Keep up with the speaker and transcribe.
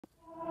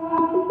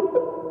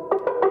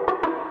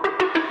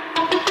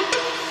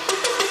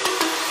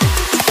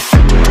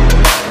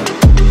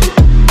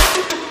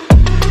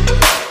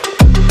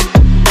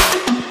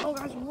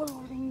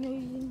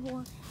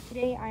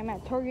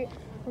Target.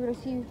 We're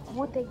gonna see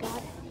what they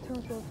got in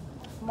terms of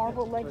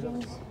Marvel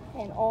Legends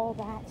and all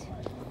that.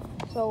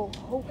 So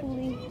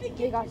hopefully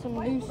they got some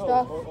new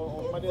stuff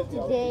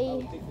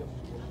today.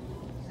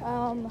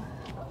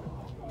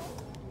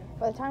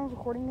 By the time of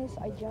recording this,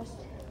 I just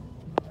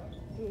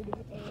did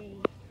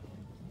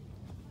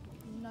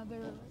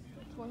another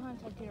toy hunt.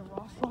 I did a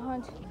Ross toy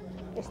hunt.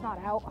 It's not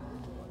out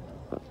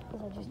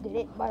because I just did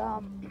it, but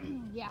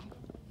yeah.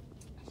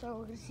 So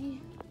we're gonna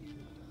see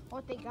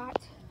what they got.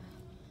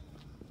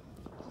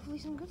 Hopefully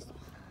some good stuff.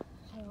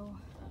 So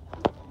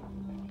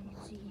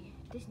let's see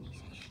Disney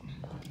section.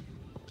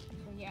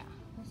 So yeah,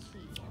 let's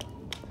see.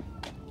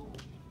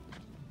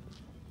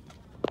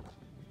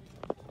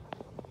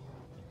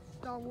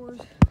 Star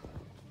Wars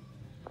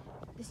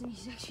Disney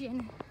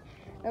section.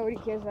 Nobody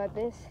cares about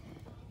this.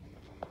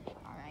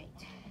 All right.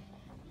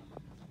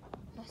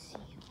 Let's see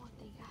what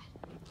they got.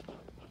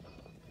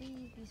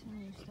 Please be some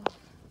new stuff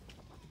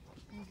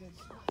and good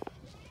stuff.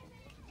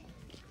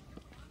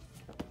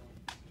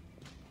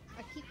 I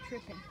keep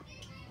tripping.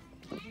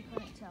 You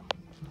couldn't tell.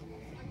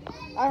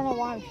 I don't know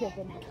why I'm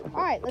tripping.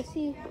 All right, let's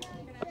see.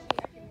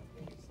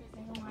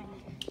 Never mind.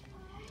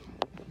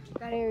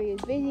 That area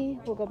is busy.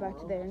 We'll go back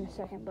to there in a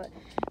second. But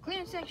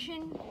clearance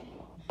section,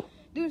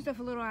 doing stuff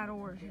a little out of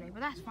order today,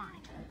 but that's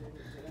fine.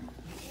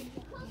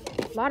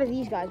 A lot of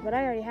these guys, but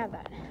I already have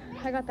that.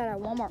 I got that at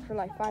Walmart for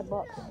like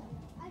 $5.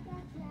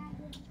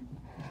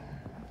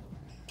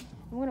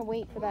 I'm gonna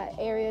wait for that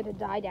area to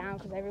die down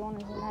because everyone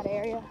is in that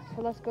area.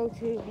 So let's go to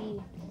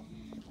the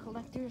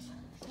collectors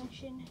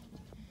section.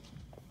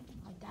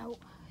 I doubt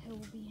there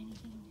will be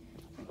anything.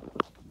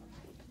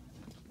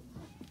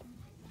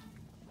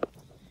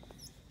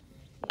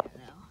 Yeah,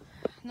 no,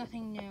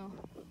 nothing new.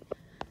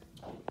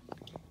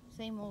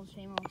 Same old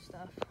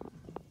stuff.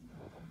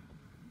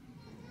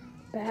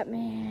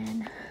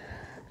 Batman,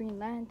 Green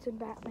Lantern,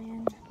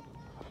 Batman.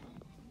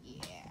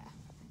 Yeah,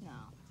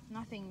 no,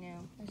 nothing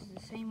new. This is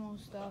the same old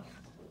stuff.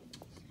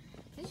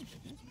 This is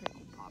pretty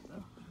cool pop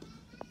though.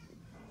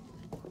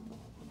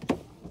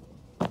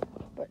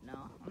 But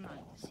no, I'm not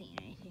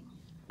seeing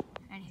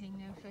anything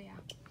new, so yeah.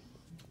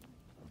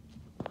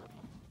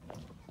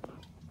 Let's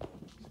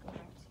go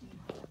back to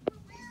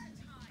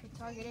the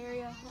Target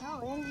area.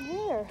 Oh, and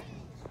here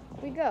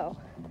we go.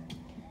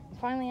 It's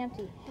finally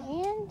empty.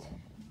 And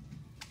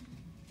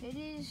it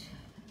is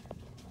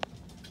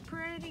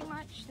pretty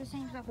much the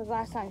same stuff as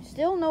last time.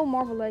 Still no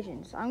Marvel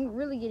Legends. I'm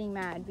really getting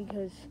mad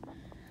because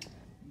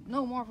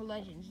no Marvel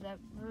Legends. That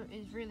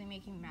is really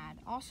making me mad.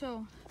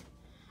 Also,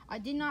 I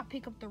did not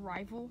pick up the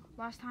Rival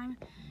last time,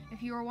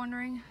 if you were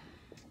wondering.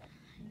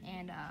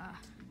 And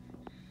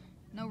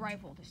no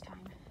Rival this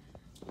time.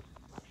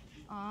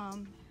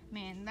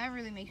 Man, that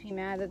really makes me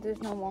mad that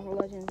there's no Marvel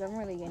Legends. I'm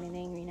really getting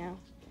angry now.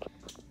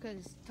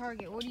 Because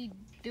Target, what are you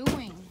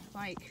doing?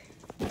 Like,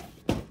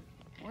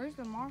 where's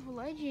the Marvel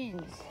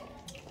Legends?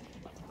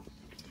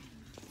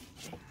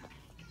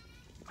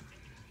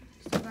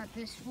 Still got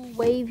this full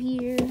wave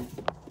here.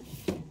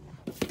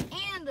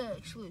 And the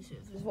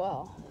exclusive as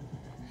well.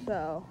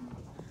 So,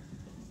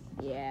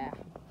 yeah.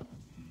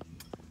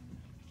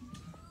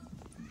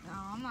 No,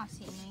 I'm not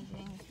seeing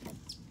anything.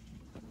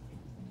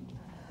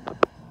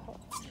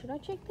 Should I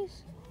check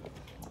this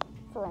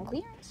for on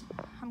clearance?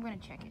 I'm gonna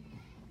check it.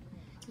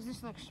 Because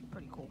this looks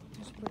pretty cool.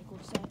 This is a pretty cool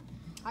set.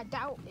 I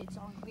doubt it's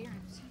on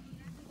clearance.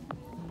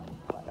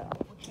 But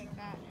we'll check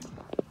that.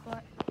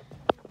 But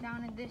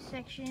down in this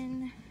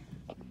section,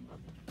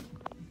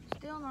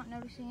 still not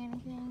noticing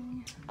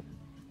anything.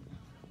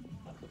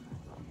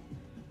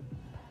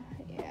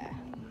 Yeah.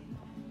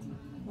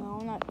 No,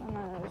 I'm not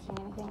noticing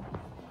anything.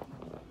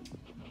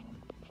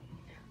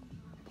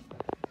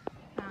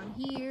 Down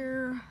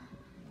here,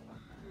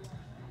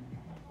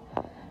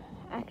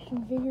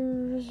 action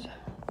figures.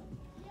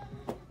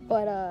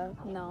 But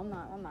no,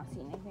 I'm not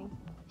seeing anything.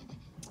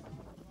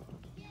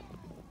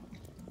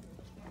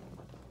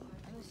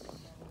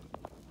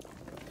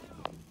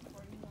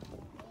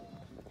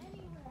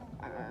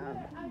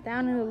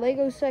 Down in the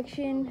Lego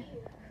section.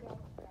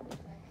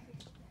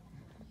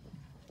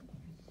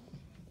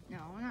 No,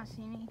 I'm not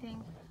seeing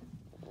anything.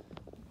 I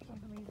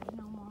can't believe there's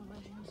no more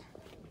Legends.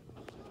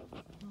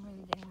 I'm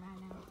really getting mad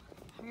now.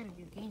 I gotta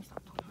do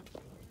GameStop toy hunt.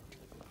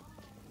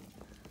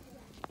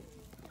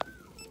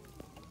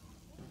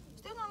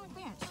 Still not on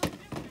clearance.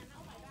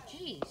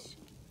 Jeez.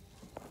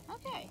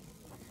 Okay.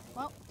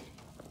 Well.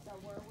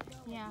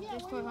 Yeah,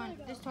 this toy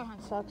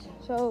hunt sucks.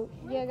 So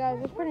yeah, guys,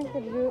 that's pretty much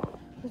gonna do it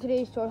for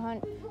today's toy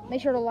hunt.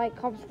 Make sure to like,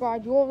 comment,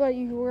 subscribe, do all that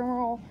usual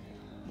rigmarole.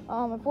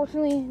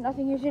 Unfortunately,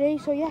 nothing here today.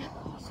 So yeah,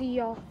 I'll see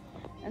y'all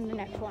in the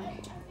next one.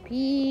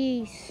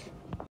 Peace.